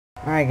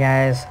Alright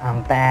guys,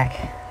 I'm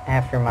back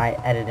after my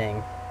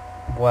editing.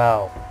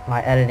 Well,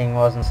 my editing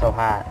wasn't so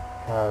hot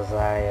because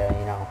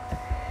I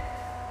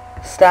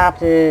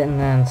stopped it and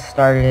then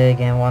started it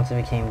again once it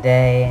became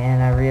day,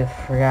 and I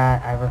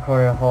forgot I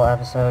recorded a whole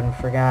episode and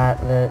forgot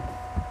that,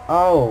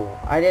 oh,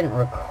 I didn't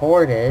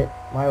record it.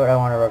 Why would I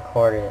want to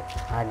record it?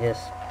 I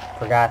just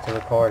forgot to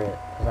record it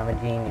because I'm a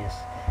genius.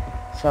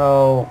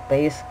 So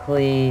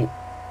basically,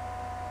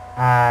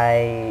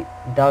 I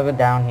dug it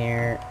down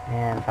here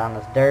and found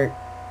this dirt.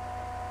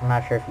 I'm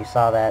not sure if you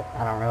saw that.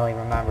 I don't really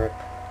remember.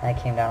 I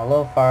came down a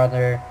little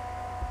farther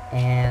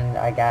and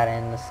I got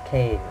in this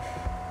cave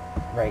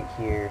right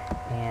here,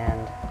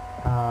 and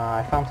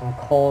I found some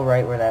coal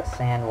right where that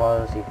sand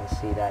was. You can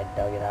see that I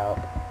dug it out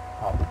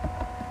up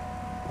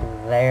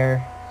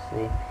there,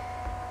 see,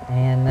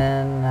 and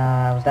then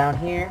I was down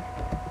here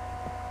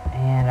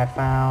and I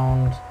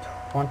found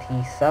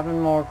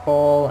 27 more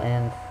coal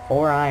and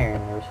 4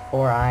 iron. There was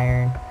 4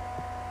 iron.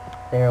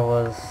 There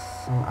was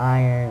some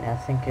iron. I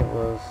think there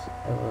was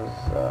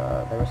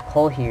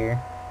coal here.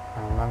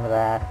 I remember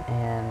that,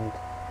 and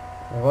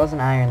there was an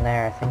iron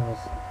there. I think it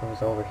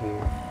was over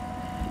here.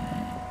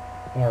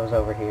 Yeah, it was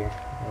over here.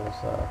 It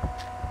was I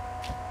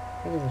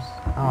think it was,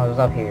 oh, it was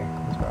up here.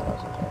 That's where it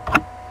was. It was right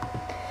there.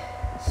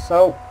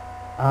 So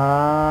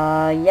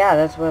yeah,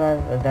 that's what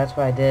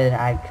I did.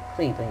 I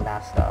completely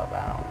messed up.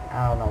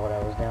 I don't know what I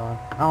was doing.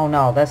 Oh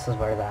no, this is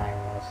where the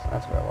iron was.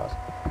 That's where it was.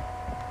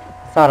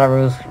 I thought I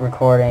was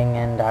recording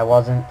and I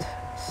wasn't,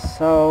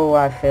 so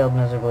I failed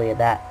miserably at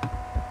that.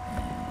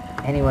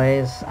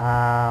 Anyways,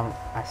 I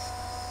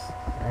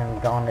am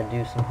going to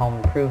do some home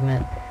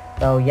improvement,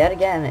 though yet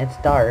again it's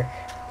dark.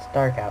 It's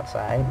dark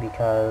outside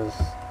because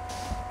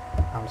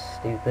I'm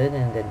stupid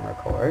and didn't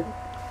record.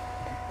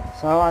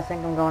 So I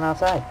think I'm going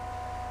outside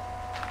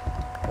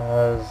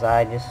because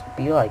I just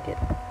feel like it.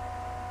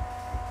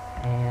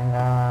 And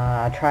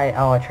I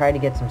tried to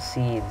get some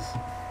seeds,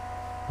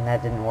 and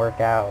that didn't work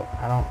out.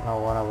 I don't know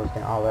what I was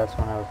doing. Oh, that's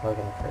when I was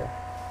looking for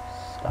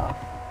stuff.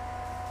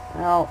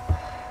 Well,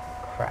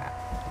 crap.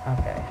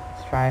 Okay,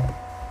 let's try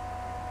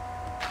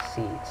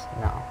seeds.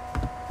 No.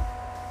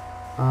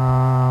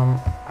 I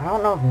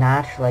don't know if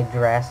Notch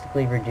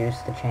drastically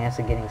reduced the chance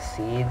of getting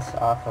seeds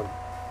off of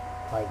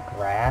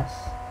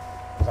grass,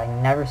 because I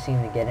never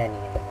seem to get any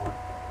anymore.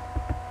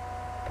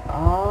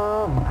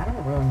 I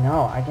don't really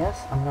know. I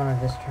guess I'm gonna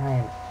just try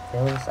and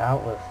fill this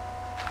out with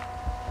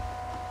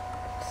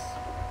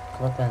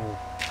flipping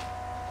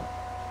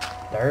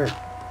dirt,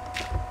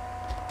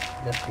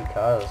 just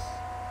because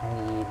I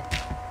need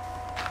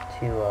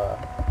to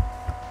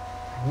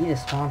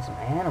spawn some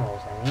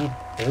animals. I need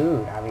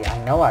food. I mean, I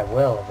know I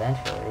will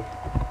eventually.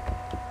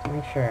 Let's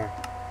make sure.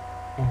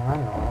 Man,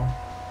 I'm normal.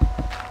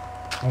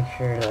 Make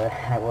sure that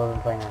I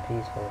wasn't playing on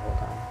peaceful the whole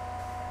time.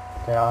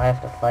 That I'll have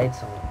to fight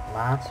some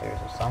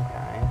monsters of some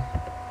kind.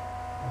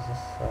 Is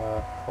this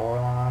 4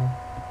 long?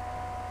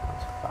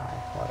 That's 5.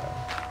 Whatever.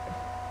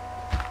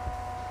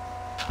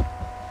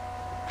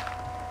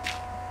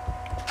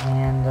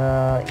 And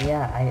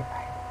yeah,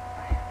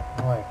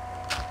 boy.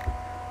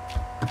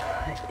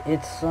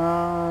 It's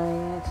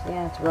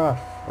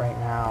rough right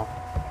now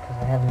because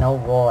I have no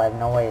wool. I have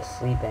no way of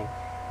sleeping.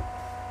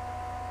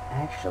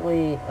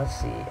 Actually, let's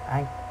see.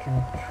 I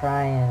can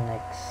try and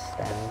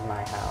extend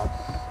my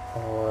house,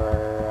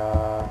 or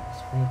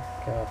let's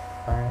make a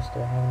furnace.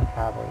 Do I have any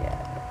cobble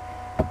yet?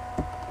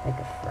 Make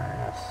a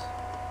furnace.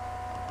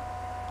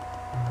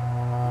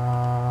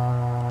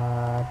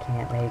 I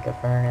can't make a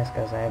furnace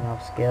because I have no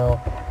skill.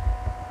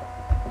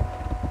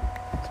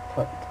 Let's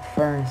put the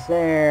furnace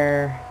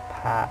there.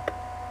 Pop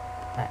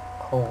that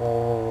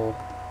coal,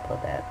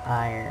 put that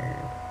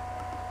iron,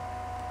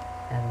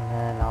 and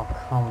then I'll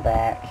come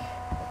back.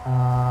 What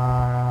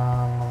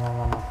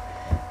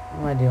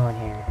am I doing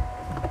here?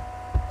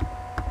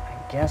 I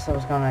guess I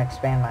was going to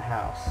expand my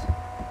house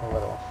a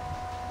little,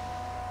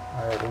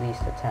 or at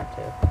least attempt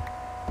to.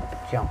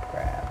 Jump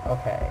grab.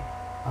 Okay.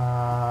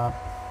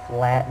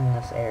 Flatten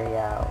this area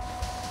out.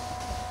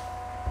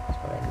 That's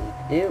what I need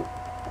to do.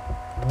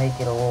 Make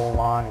it a little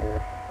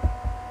longer.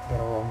 Get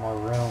a little more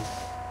room.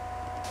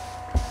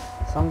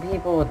 Some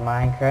people with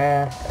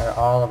Minecraft are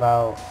all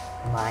about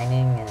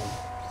mining and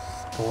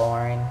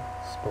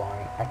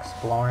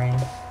exploring,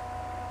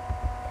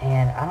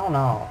 and I don't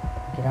know.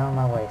 Get out of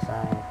my way,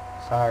 sign.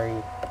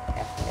 Sorry,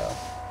 have to go.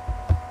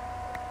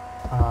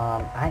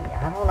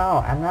 I don't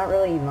know. I'm not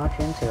really much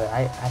into it.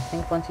 I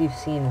think once you've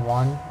seen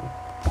one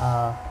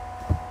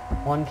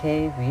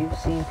cave, you've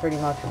seen pretty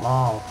much them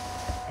all,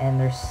 and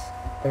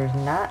there's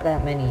not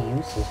that many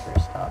uses for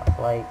stuff.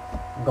 Like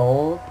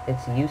gold,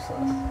 it's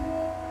useless.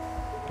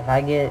 If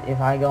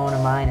I go in a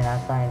mine and I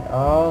find,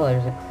 oh,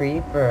 there's a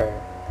creeper.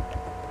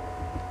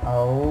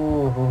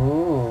 Oh,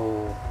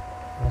 hoo-hoo.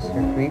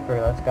 Mr. Creeper,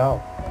 let's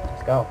go.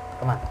 Let's go.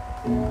 Come on.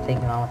 Take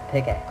him on with a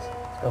pickaxe.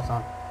 Let's go,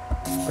 son.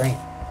 Bring it.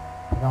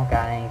 You don't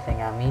got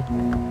anything on me.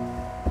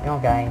 You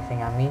don't got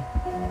anything on me.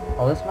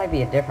 Oh, this might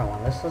be a different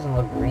one. This doesn't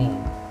look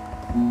green.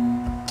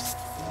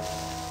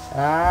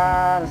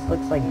 This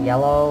looks like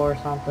yellow or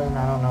something.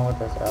 I don't know what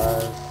this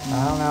does.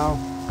 I don't know.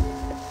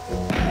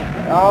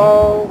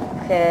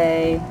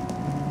 Okay.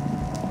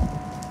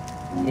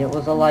 It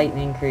was a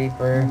lightning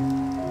creeper.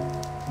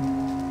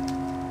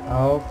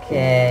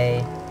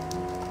 Okay.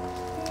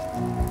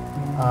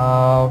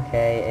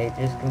 Okay, it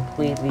just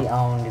completely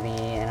owned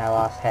me and I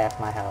lost half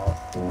my health.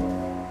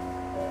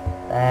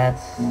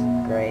 That's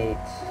great.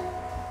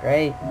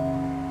 Great.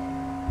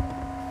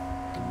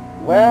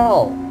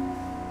 Well,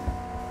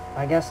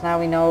 I guess now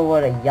we know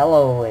what a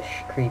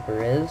yellowish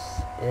creeper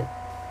is. It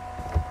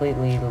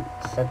completely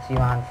sets you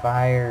on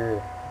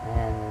fire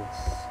and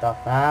stuff.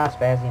 Ah,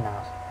 Spazzy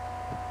Mouse.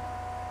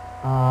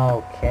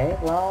 Okay,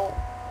 well,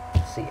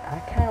 let's see. I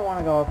kind of want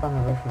to go up on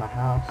the roof of my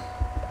house.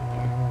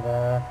 And,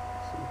 let's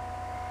see.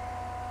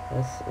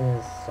 This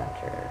is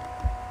center.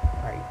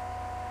 Right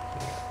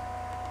here.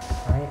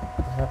 Right?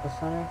 Is that the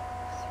center?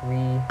 3.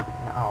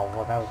 No,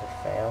 well, that was a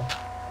fail.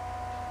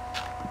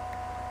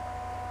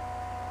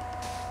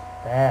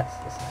 That's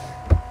the center.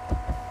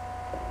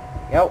 There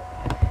we go.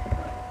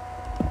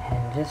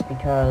 And just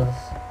because,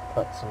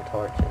 put some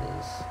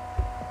torches.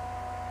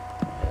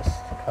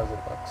 Just because it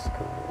looks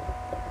cool.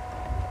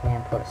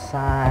 And put a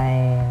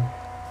sign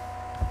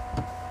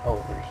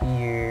over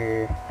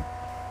here.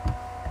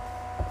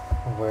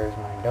 Where's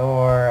my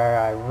door?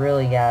 I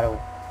really gotta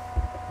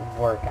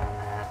work on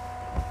that.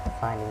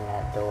 Finding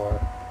that door.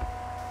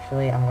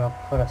 Actually, I'm gonna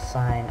put a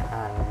sign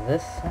on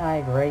this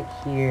side right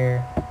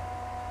here.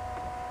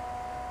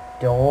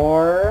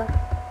 Door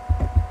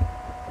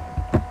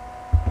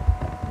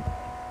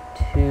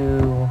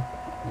to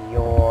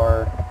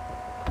your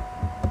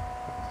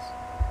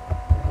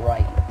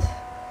right.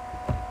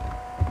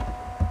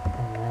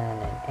 And then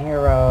an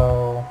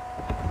arrow.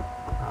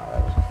 Oh,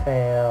 that was a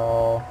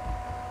fail.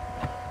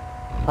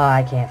 Oh,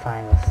 I can't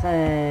find the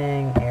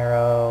thing.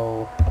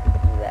 Arrow.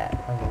 That.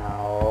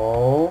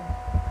 No.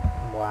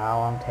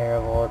 Wow, I'm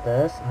terrible at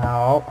this.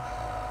 No.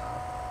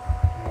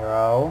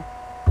 Arrow.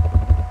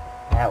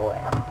 That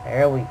way.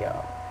 There we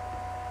go.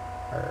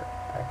 Or,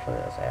 actually,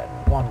 let's add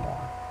one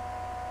more.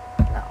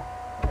 No.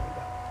 There we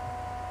go.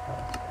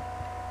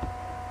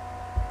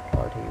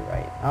 Or to your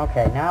right.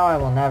 Okay, now I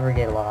will never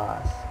get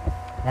lost.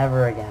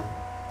 Never again.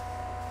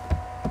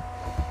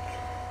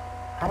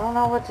 I don't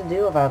know what to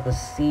do about the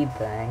seed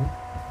thing.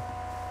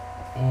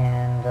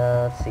 And,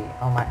 let's see.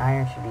 Oh, my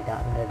iron should be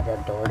down the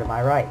door to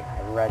my right.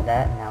 I read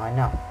that, and now I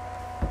know.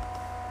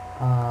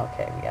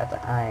 Okay, we got the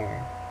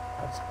iron.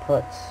 Let's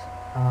put,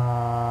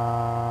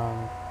 I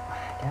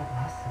got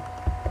nothing.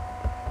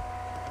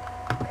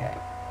 Okay.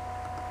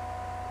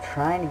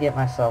 Trying to get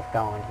myself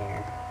going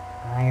here.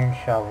 Iron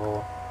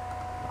shovel.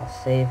 I'll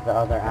save the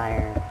other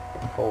iron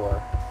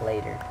for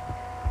later.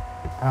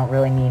 I don't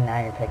really need an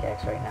iron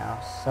pickaxe right now,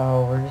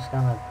 so we're just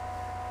gonna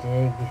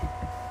dig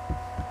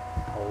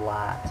a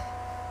lot of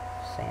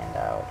sand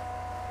out.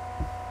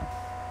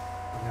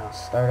 I'm gonna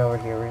start over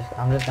here.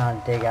 I'm just gonna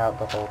dig out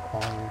the whole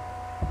corner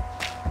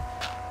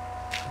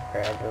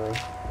gradually.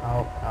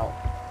 Oh, no.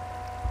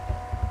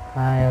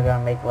 I'm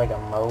gonna make like a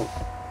moat.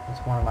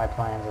 That's one of my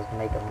plans, is to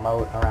make a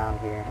moat around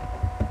here.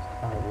 It's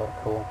gonna look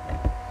cool.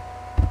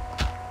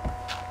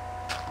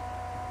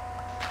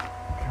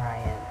 Try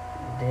and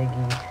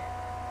diggy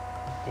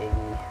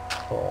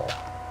hole.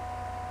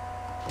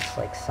 Just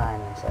like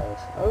Simon says.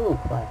 Oh,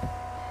 clay.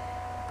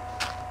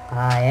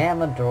 I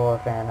am a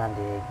dwarf and I'm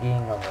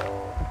digging a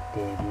hole.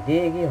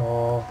 Diggy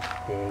hole.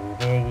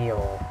 Diggy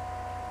hole.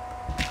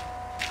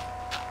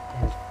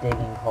 His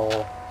digging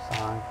hole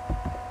song.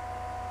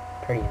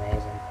 Pretty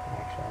amazing,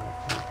 actually,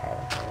 if you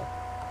haven't heard it.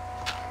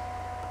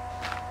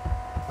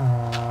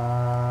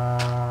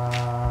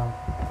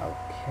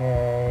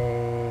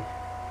 Okay.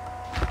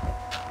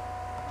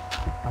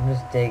 I'm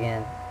just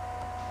digging.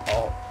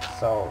 Oh,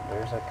 so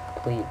there's a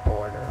complete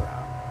border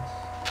around this.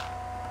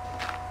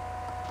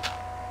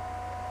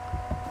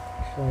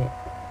 Actually,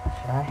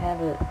 should I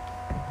have it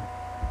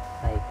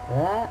like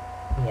that?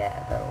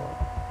 Yeah,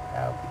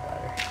 that'll be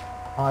better.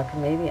 Oh, I could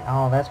maybe.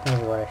 Oh, that's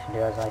maybe what I should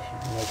do. Is I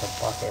should make a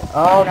bucket.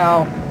 Oh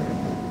no!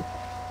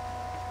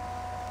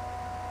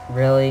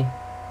 Really?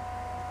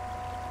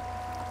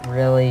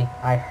 Really?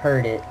 I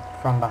heard it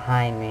from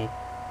behind me.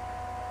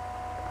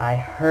 I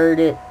heard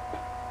it.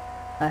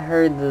 I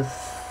heard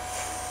this.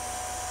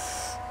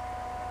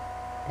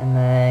 And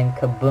then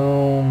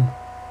kaboom.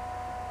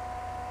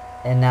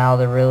 And now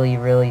the really,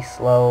 really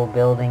slow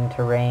building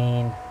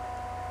terrain.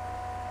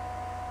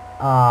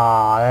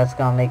 Aw, that's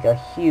gonna make a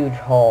huge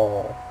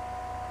hole.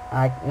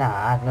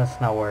 Nah,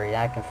 that's no worry.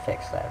 I can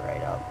fix that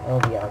right up.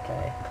 It'll be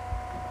okay.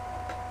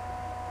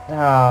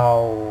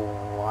 Oh,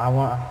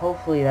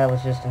 hopefully that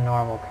was just a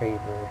normal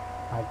creeper.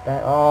 Like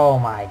that. Oh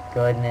my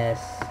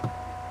goodness.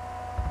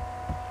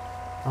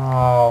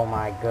 Oh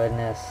my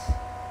goodness.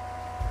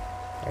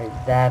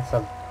 That's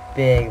a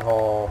big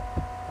hole.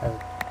 That's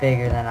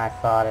bigger than I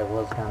thought it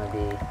was gonna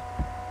be.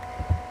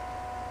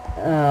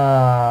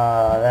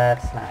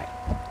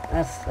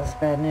 That's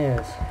bad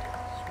news.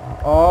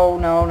 Oh,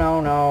 no.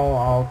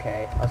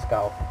 Okay, let's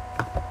go.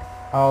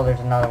 Oh, there's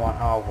another one.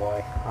 Oh,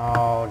 boy.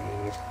 Oh,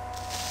 jeez.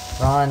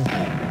 Run.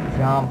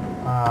 Jump.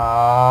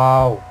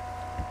 Oh.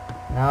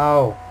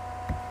 No.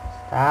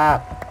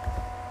 Stop.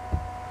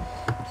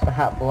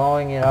 Stop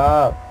blowing it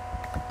up.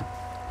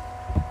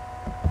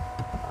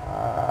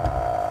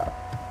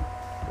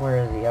 Where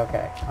is he?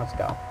 Okay, let's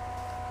go.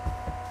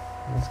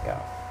 Let's go.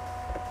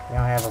 We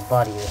don't have a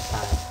buddy this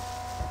time.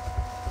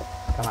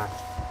 Come on.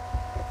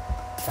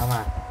 Come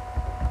on.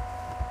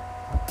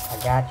 I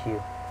got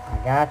you. I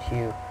got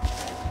you.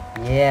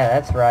 Yeah,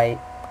 that's right.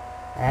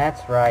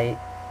 That's right.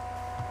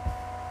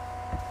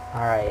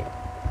 Alright.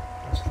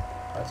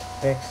 Let's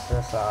fix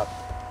this up.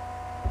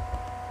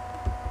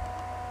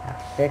 Now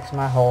fix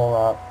my hole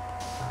up.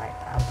 I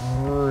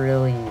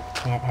really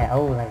can't have...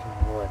 Oh, there's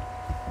my wood.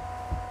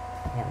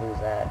 Can't lose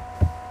that.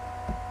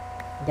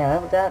 Yeah,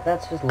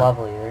 that's just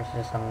lovely. There's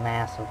just a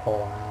massive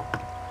hole now.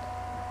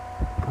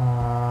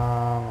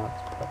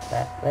 Let's put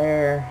that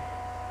there.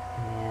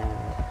 And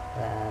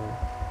then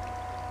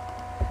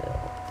fill.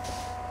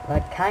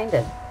 That kind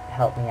of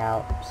helped me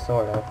out,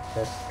 sort of,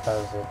 just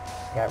because it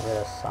got rid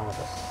of some of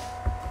this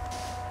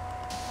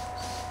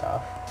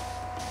stuff.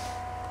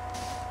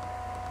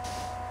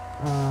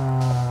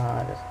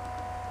 Just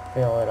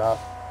fill it up.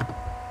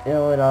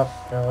 Fill it up,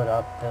 fill it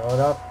up, fill it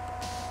up.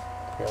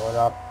 Fill it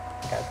up.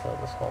 I gotta fill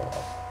this hole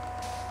up.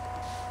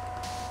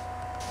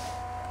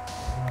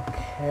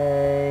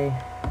 Okay.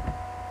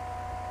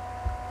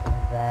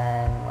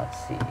 Then, let's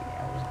see.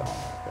 I was going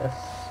like this.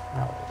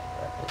 No,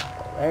 that didn't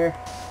go there.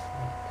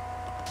 Like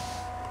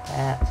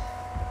that.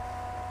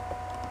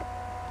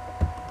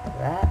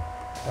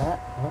 That.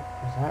 Oh,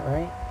 is that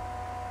right?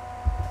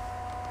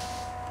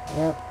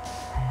 Yep.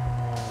 And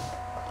then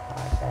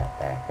clog that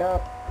back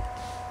up.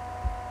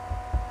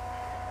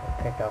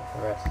 Pick up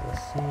the rest of the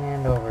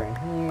sand over in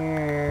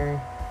here.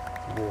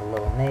 Do a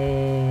little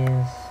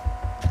maze.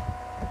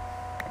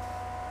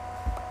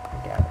 We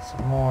got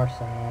some more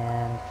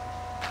sand.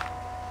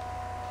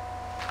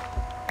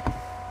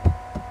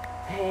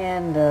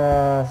 And,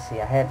 let's see,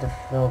 I had to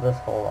fill this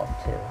hole up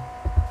too.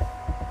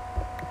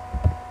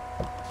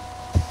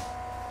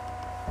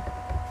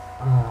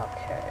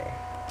 Okay.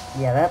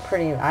 Yeah, that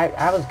pretty...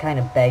 I was kind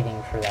of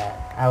begging for that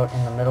out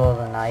in the middle of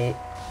the night.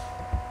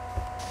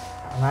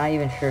 I'm not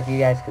even sure if you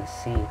guys could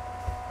see.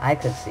 I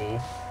could see.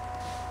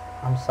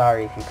 I'm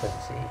sorry if you couldn't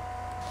see.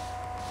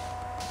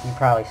 You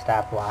probably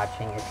stopped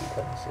watching if you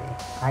couldn't see.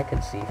 I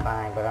could see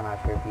fine, but I'm not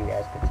sure if you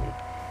guys could see.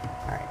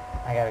 Alright,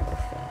 I gotta go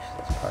finish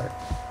this part.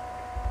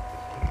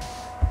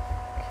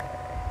 Okay.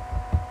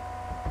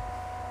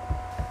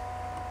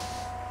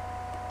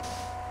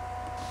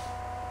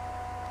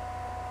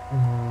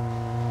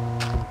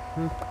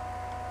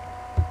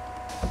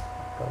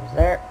 Goes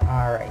there.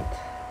 Alright.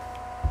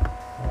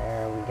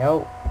 There we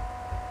go.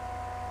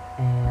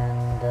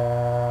 And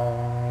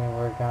then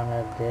we're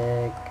gonna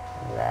dig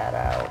that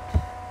out.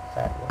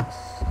 That looks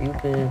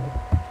stupid.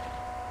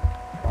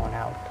 Going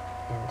out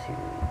into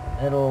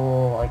the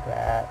middle like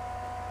that.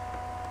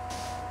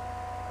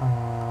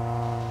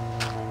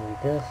 And then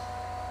this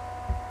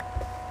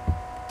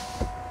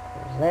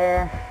goes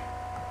there.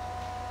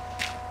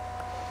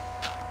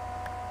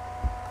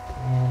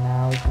 And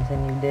now we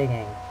continue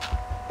digging.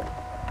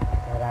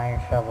 Get that iron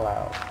shovel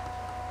out.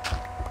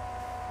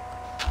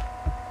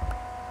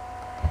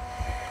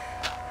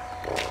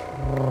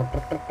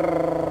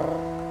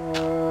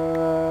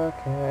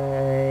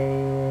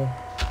 Okay.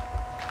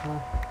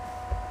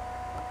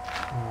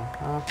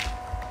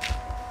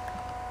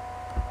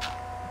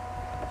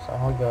 It's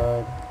all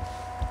good.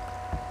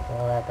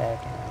 Fill that back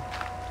in.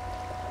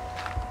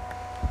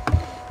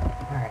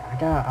 Alright,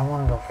 I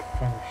wanna go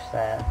finish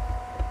this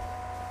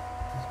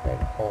big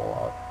hole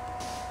up.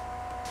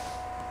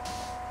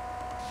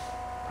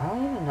 I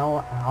don't even know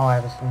what, oh, I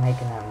was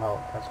making that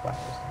moat, that's why I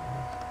was doing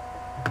this.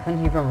 I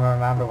couldn't even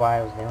remember why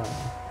I was doing it.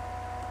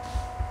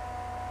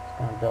 Just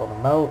gonna build a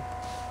moat,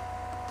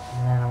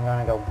 and then I'm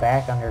gonna go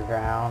back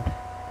underground,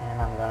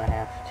 and I'm gonna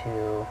have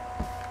to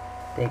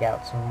dig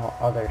out some more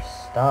other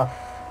stuff,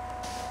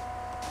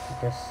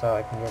 just so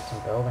I can get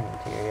some building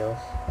materials.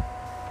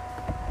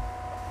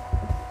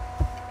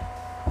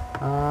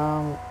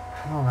 I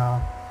don't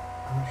know.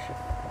 I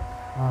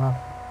don't know.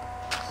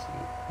 Let's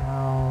see.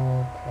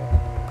 Okay.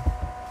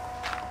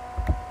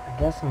 I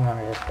guess I'm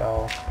gonna just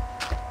go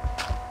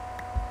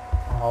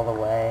all the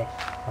way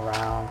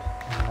around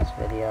in this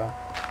video.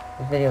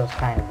 This video is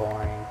kind of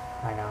boring,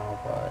 I know,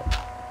 but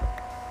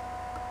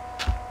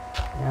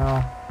you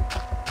know,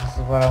 this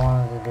is what I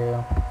wanted to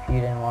do. If you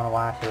didn't want to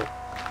watch it,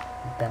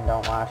 then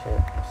don't watch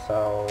it.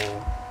 So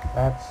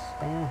that's,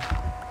 yeah,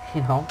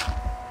 you know.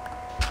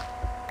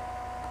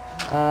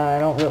 I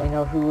don't really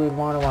know who would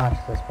want to watch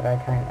this, but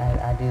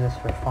I do this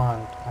for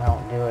fun. I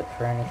don't do it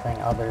for anything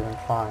other than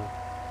fun.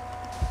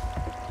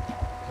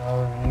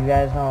 So if you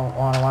guys don't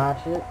want to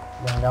watch it,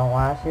 then don't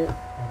watch it,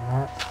 and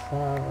that's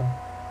the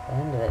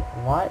end of it.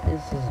 What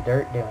is this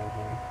dirt doing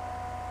here?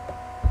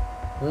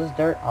 Has this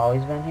dirt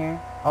always been here?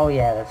 Oh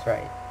yeah, that's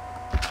right.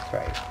 That's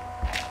right.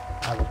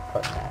 I was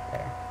putting that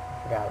there.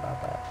 I forgot about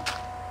that.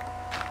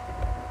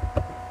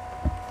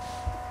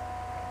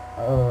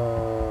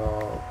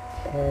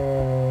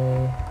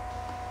 Okay.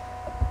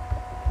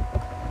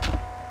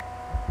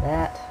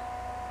 That's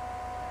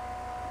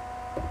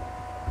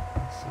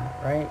not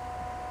right.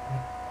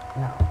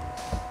 No.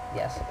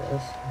 Yes, it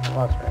is. It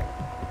was right.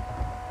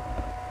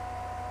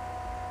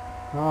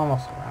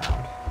 Almost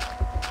around.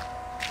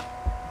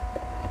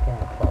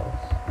 Getting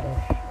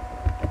close-ish.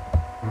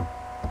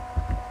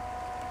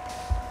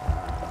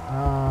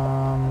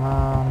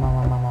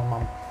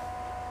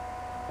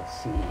 Let's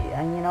see.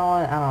 And you know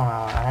what? I don't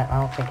know. I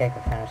don't think I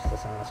could finish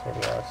this in this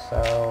video.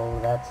 So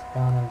that's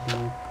gonna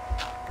be.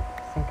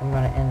 I think I'm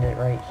gonna end it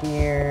right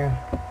here.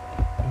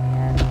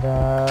 And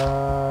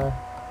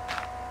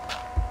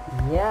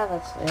yeah,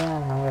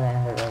 I'm gonna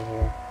end it right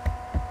here.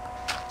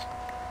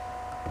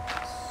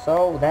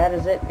 So that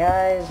is it,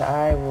 guys.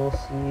 I will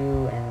see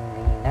you in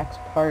the next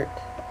part.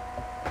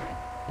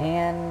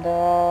 And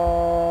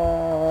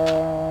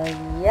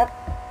yep,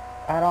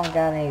 I don't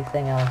got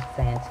anything else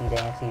fancy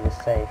dancy to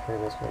say for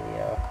this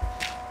video.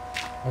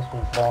 This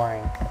was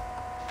boring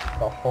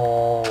the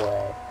whole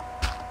way.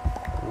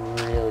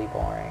 Really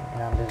boring,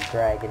 and I'm just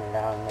dragging it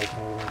out and making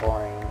it even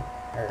boring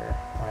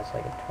when it's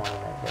like a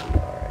 20-minute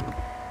video already.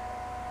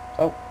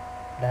 So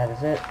that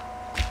is it.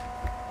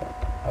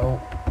 Oh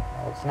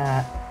no, it's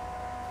not.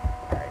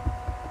 Alright,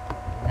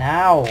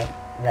 now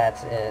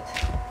that's it,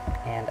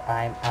 and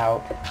I'm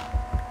out.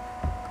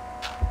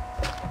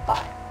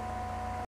 Bye.